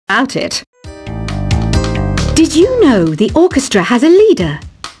about it. Did you know the orchestra has a leader?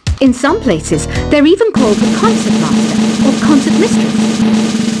 In some places, they're even called the concert master or concert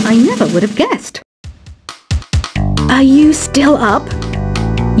mistress. I never would have guessed. Are you still up?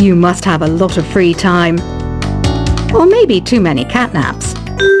 You must have a lot of free time. Or maybe too many catnaps.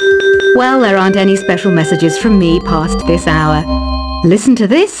 Well, there aren't any special messages from me past this hour. Listen to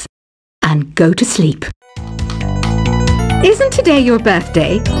this and go to sleep. Isn't today your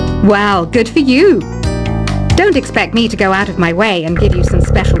birthday? Well, good for you. Don't expect me to go out of my way and give you some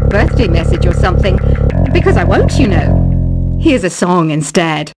special birthday message or something, because I won't, you know. Here's a song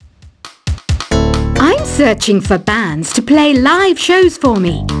instead. I'm searching for bands to play live shows for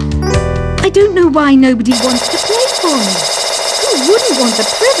me. I don't know why nobody wants to play for me. Who wouldn't want the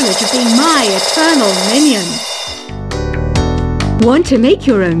privilege of being my eternal minion? Want to make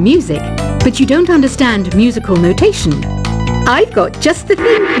your own music, but you don't understand musical notation? I've got just the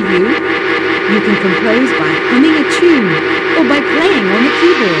thing for you. You can compose by humming a tune or by playing on the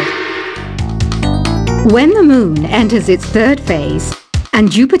keyboard. When the moon enters its third phase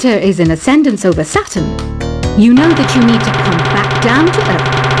and Jupiter is in ascendance over Saturn, you know that you need to come back down to Earth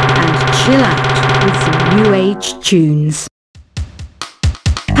and chill out with some new age tunes.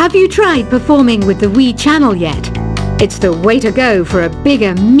 Have you tried performing with the Wii channel yet? It's the way to go for a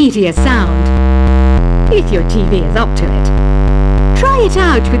bigger, meatier sound. If your TV is up to it. Try it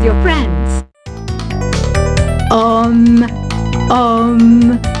out with your friends. Oh,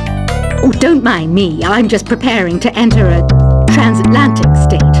 don't mind me. I'm just preparing to enter a transatlantic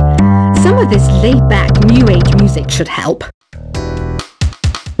state. Some of this laid-back New Age music should help.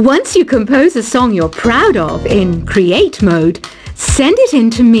 Once you compose a song you're proud of in Create mode, send it in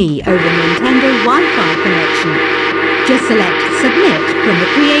to me over Nintendo Wi-Fi connection. Just select Submit from the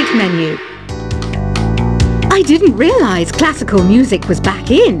Create menu. I didn't realize classical music was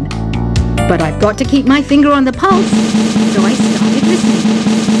back in. But I've got to keep my finger on the pulse, so I started listening.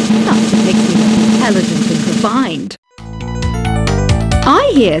 Plus, it makes me look intelligent and refined.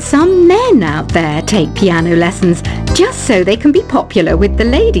 I hear some men out there take piano lessons just so they can be popular with the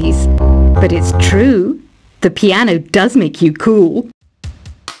ladies. But it's true, the piano does make you cool.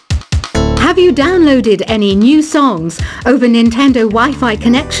 Have you downloaded any new songs over Nintendo Wi-Fi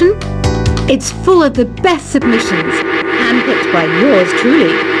connection? It's full of the best submissions, handpicked by yours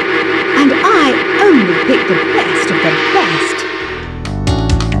truly. And I only pick the best of the best.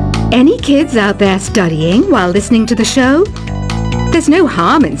 Any kids out there studying while listening to the show? There's no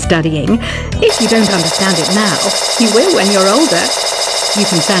harm in studying. If you don't understand it now, you will when you're older. You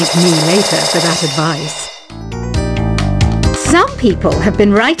can thank me later for that advice. Some people have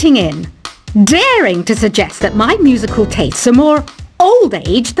been writing in, daring to suggest that my musical tastes are more old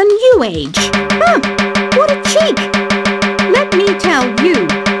age than new age. What a cheek! Let me tell you,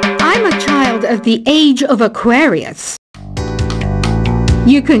 I'm a child of the age of Aquarius.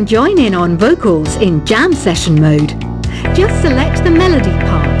 You can join in on vocals in jam session mode. Just select the melody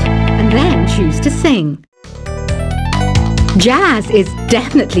part and then choose to sing. Jazz is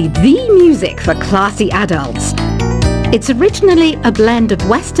definitely the music for classy adults. It's originally a blend of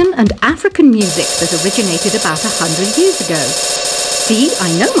Western and African music that originated about 100 years ago. See,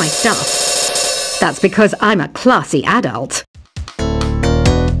 I know my stuff. That's because I'm a classy adult.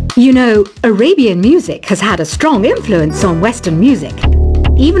 You know, Arabian music has had a strong influence on Western music.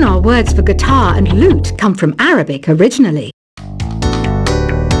 Even our words for guitar and lute come from Arabic originally.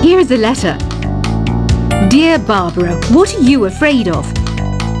 Here's a letter. Dear Barbara, what are you afraid of?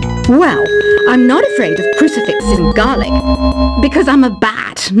 Well, I'm not afraid of crucifixes and garlic, because I'm a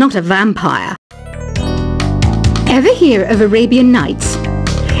bat, not a vampire. Ever hear of Arabian Nights?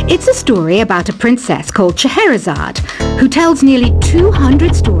 It's a story about a princess called Scheherazade, who tells nearly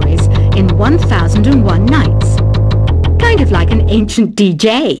 200 stories in 1001 nights. Kind of like an ancient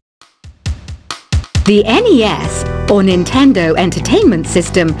DJ. The NES, or Nintendo Entertainment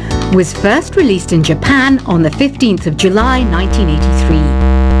System, was first released in Japan on the 15th of July 1983.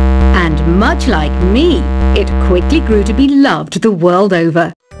 And much like me, it quickly grew to be loved the world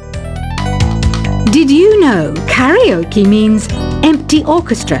over. Did you know karaoke means empty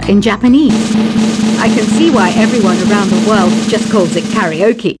orchestra in Japanese? I can see why everyone around the world just calls it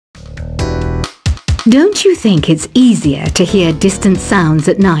karaoke. Don't you think it's easier to hear distant sounds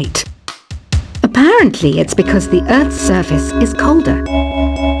at night? Apparently it's because the Earth's surface is colder.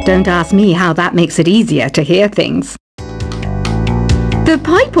 Don't ask me how that makes it easier to hear things. The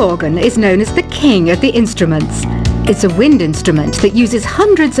pipe organ is known as the king of the instruments. It's a wind instrument that uses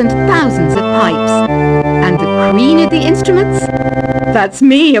hundreds and thousands of pipes. And the queen of the instruments? That's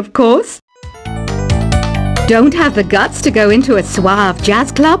me, of course. Don't have the guts to go into a suave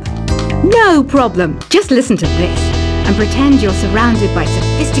jazz club? No problem. Just listen to this and pretend you're surrounded by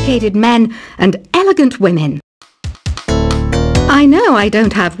sophisticated men and elegant women. I know I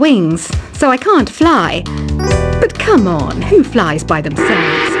don't have wings, so I can't fly. But come on, who flies by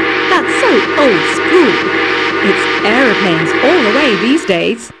themselves? That's so old school. It's aeroplanes all the way these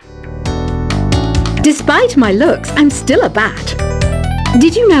days. Despite my looks, I'm still a bat.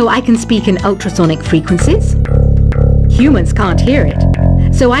 Did you know I can speak in ultrasonic frequencies? Humans can't hear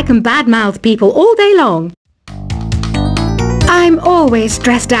it, so I can badmouth people all day long. I'm always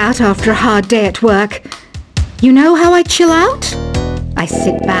stressed out after a hard day at work. You know how I chill out? I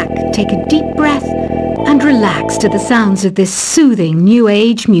sit back, take a deep breath, and relax to the sounds of this soothing new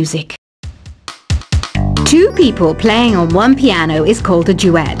age music. Two people playing on one piano is called a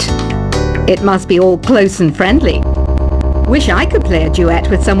duet. It must be all close and friendly. Wish I could play a duet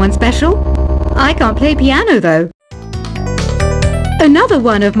with someone special. I can't play piano though. Another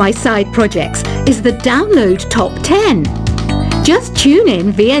one of my side projects is the Download Top 10. Just tune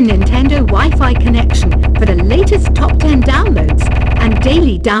in via Nintendo Wi-Fi connection for the latest top 10 downloads and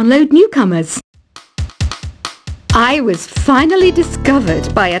daily download newcomers. I was finally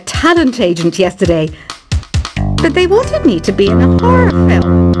discovered by a talent agent yesterday, but they wanted me to be in a horror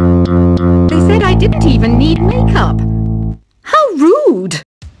film. They said I didn't even need makeup. How rude!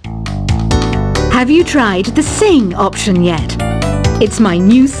 Have you tried the Sing option yet? It's my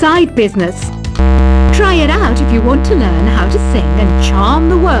new side business. Try it out if you want to learn how to sing and charm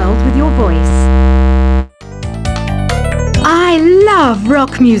the world with your voice. I love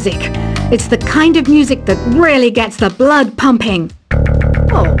rock music. It's the kind of music that really gets the blood pumping.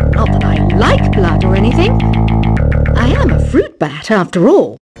 Oh, not that I like blood or anything. I am a fruit bat after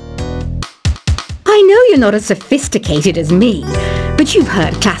all. I know you're not as sophisticated as me, but you've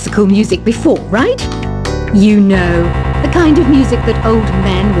heard classical music before, right? You know, the kind of music that old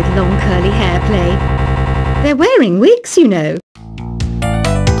men with long curly hair play. They're wearing wigs, you know.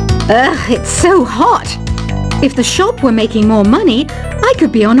 Ugh, it's so hot. If the shop were making more money, I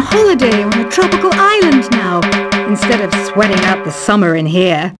could be on holiday on a tropical island now, instead of sweating out the summer in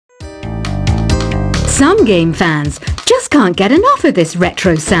here. Some game fans just can't get enough of this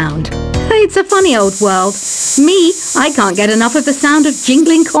retro sound. It's a funny old world. Me, I can't get enough of the sound of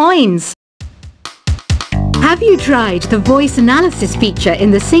jingling coins. Have you tried the voice analysis feature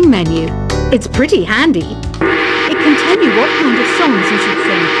in the Sing menu? It's pretty handy. It can tell you what kind of songs you should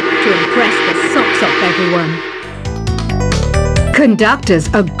sing to impress the socks off everyone. Conductors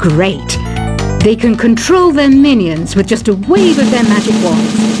are great. They can control their minions with just a wave of their magic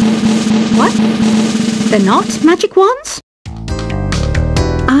wands. What? They're not magic wands?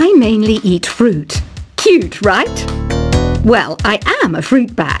 I mainly eat fruit. Cute, right? Well, I am a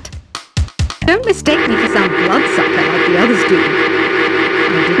fruit bat. Don't mistake me for some bloodsucker like the others do.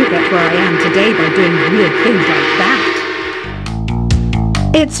 I didn't get where I am today by doing weird things like that.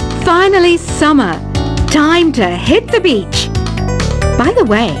 It's finally summer. Time to hit the beach. By the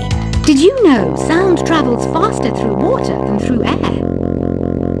way, did you know sound travels faster through water than through air?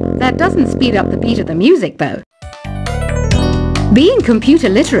 That doesn't speed up the beat of the music, though. Being computer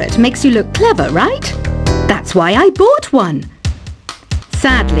literate makes you look clever, right? That's why I bought one.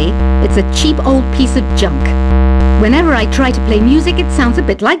 Sadly, it's a cheap old piece of junk. Whenever I try to play music, it sounds a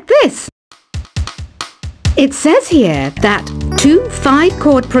bit like this. It says here that 2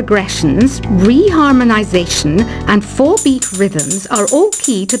 5-chord progressions, reharmonization, and 4-beat rhythms are all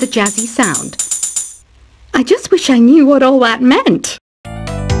key to the jazzy sound. I just wish I knew what all that meant.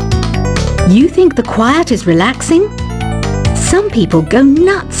 You think the quiet is relaxing? Some people go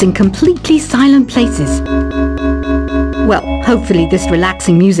nuts in completely silent places. Well, hopefully this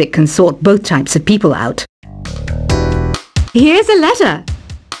relaxing music can sort both types of people out. Here's a letter.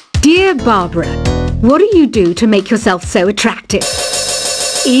 Dear Barbara, what do you do to make yourself so attractive?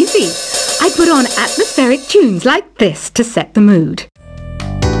 Easy. I put on atmospheric tunes like this to set the mood.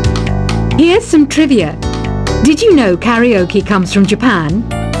 Here's some trivia. Did you know karaoke comes from Japan?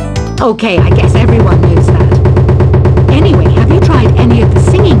 Okay, I guess everyone knows that. Anyway, have you tried any of the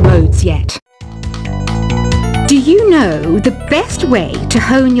singing modes yet? Do you know the best way to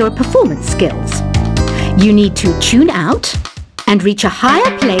hone your performance skills? You need to tune out and reach a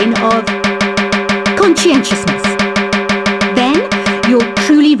higher plane of conscientiousness. Then you'll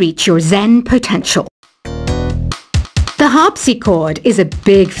truly reach your Zen potential. The harpsichord is a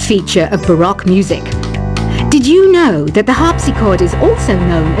big feature of Baroque music. Did you know that the harpsichord is also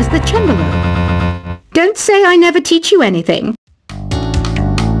known as the cembalo? Don't say I never teach you anything.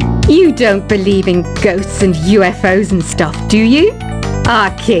 You don't believe in ghosts and UFOs and stuff, do you?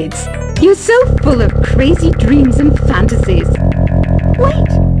 Ah, kids, You're so full of crazy dreams and fantasies. Wait,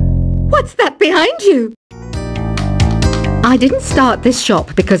 what's that behind you? I didn't start this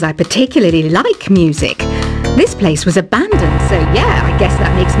shop because I particularly like music. This place was abandoned, so yeah, I guess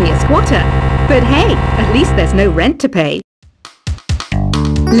that makes me a squatter. But hey, at least there's no rent to pay.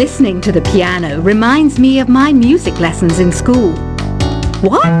 Listening to the piano reminds me of my music lessons in school.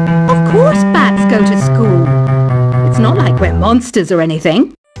 What? Of course bats go to school. It's not like we're monsters or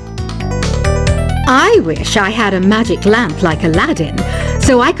anything. I wish I had a magic lamp like Aladdin,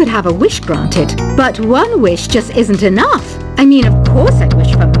 so I could have a wish granted. But one wish just isn't enough. I mean, of course I'd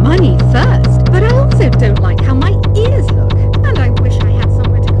wish for money first, but I also don't like how my ears look. And I wish I had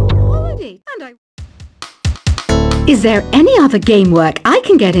somewhere to go on holiday. Is there any other game work I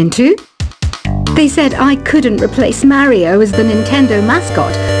can get into? They said I couldn't replace Mario as the Nintendo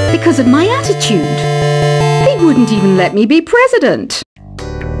mascot because of my attitude. They wouldn't even let me be president.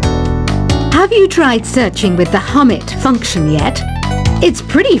 Have you tried searching with the Hum It function yet? It's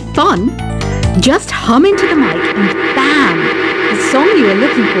pretty fun. Just hum into the mic and bam! The song you are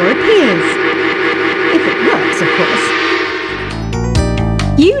looking for appears. If it works, of course.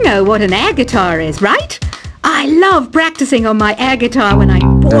 You know what an air guitar is, right? I love practicing on my air guitar when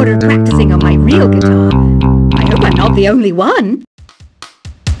I'm bored of practicing on my real guitar. I hope I'm not the only one.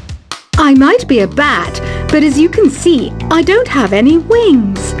 I might be a bat, but as you can see, I don't have any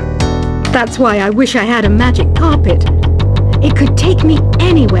wings. That's why I wish I had a magic carpet. It could take me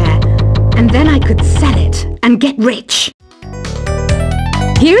anywhere, and then I could sell it and get rich.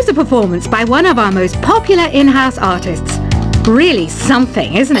 Here's a performance by one of our most popular in-house artists. Really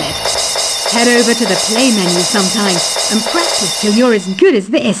something, isn't it? Head over to the play menu sometime and practice till you're as good as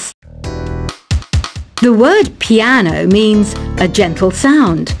this. The word piano means a gentle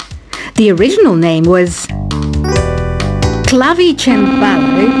sound. The original name was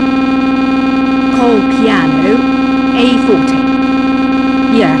clavicembalo col piano a forte.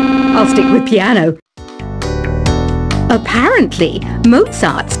 Yeah, I'll stick with piano. Apparently,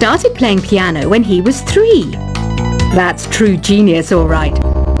 Mozart started playing piano when he was 3. That's true genius, all right.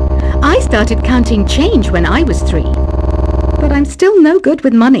 I started counting change when I was 3, but I'm still no good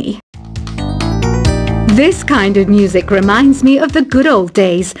with money. This kind of music reminds me of the good old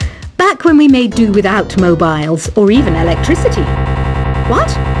days, back when we made do without mobiles or even electricity.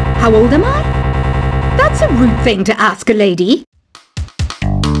 What? How old am I? That's a rude thing to ask a lady.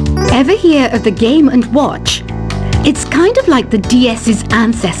 Ever hear of the Game & Watch? It's kind of like the DS's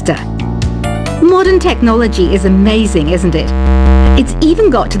ancestor. Modern technology is amazing, isn't it? It's even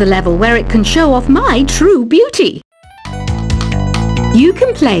got to the level where it can show off my true beauty. You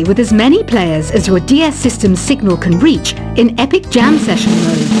can play with as many players as your DS system's signal can reach in Epic Jam Session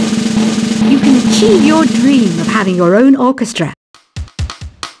mode. You can achieve your dream of having your own orchestra.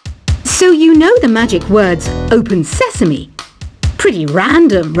 So you know the magic words "Open Sesame." Pretty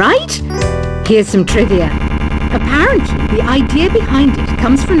random, right? Here's some trivia. Apparently, the idea behind it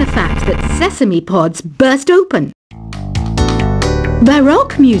comes from the fact that sesame pods burst open.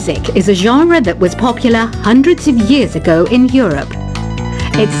 Baroque music is a genre that was popular hundreds of years ago in Europe.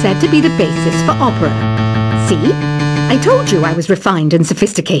 It's said to be the basis for opera. See? I told you I was refined and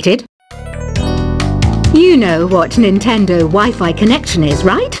sophisticated. You know what Nintendo Wi-Fi connection is,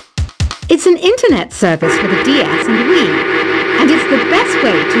 right? It's an internet service for the DS and Wii, and it's the best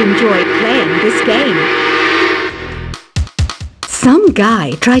way to enjoy playing this game. Some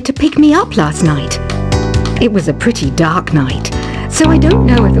guy tried to pick me up last night. It was a pretty dark night, so I don't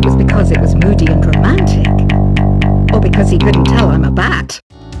know if it was because it was moody and romantic, or because he couldn't tell I'm a bat.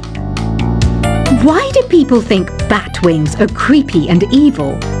 Why do people think bat wings are creepy and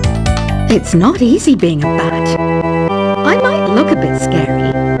evil? It's not easy being a bat. I might look a bit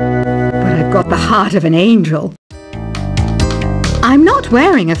scary, but I've got the heart of an angel. I'm not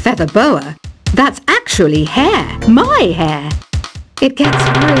wearing a feather boa. That's actually hair, my hair. It gets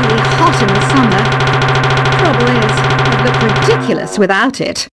really hot in the summer. Trouble is, I look ridiculous without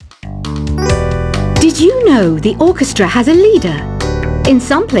it. Did you know the orchestra has a leader? In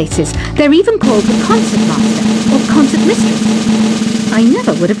some places, they're even called the concertmaster or concertmistress. I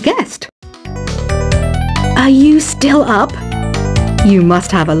never would have guessed. Are you still up? You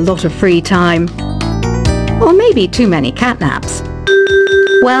must have a lot of free time. Or maybe too many catnaps.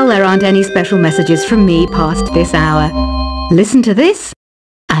 Well, there aren't any special messages from me past this hour. Listen to this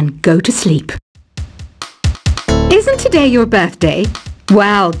and go to sleep. Isn't today your birthday?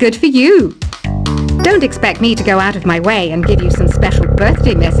 Well, good for you. Don't expect me to go out of my way and give you some special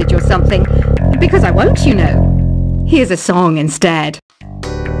birthday message or something, because I won't, you know. Here's a song instead.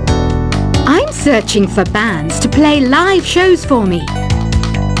 I'm searching for bands to play live shows for me.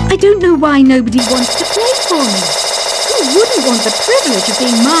 I don't know why nobody wants to play for me. Who wouldn't want the privilege of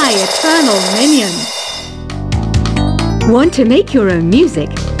being my eternal minion? Want to make your own music,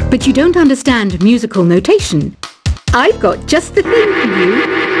 but you don't understand musical notation? I've got just the thing for you.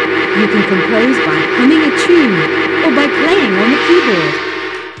 You can compose by humming a tune or by playing on the keyboard.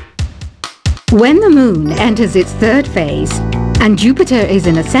 When the Moon enters its third phase and Jupiter is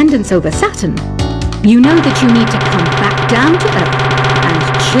in ascendance over Saturn, you know that you need to come back down to Earth and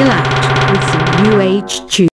chill out with some New Age tunes.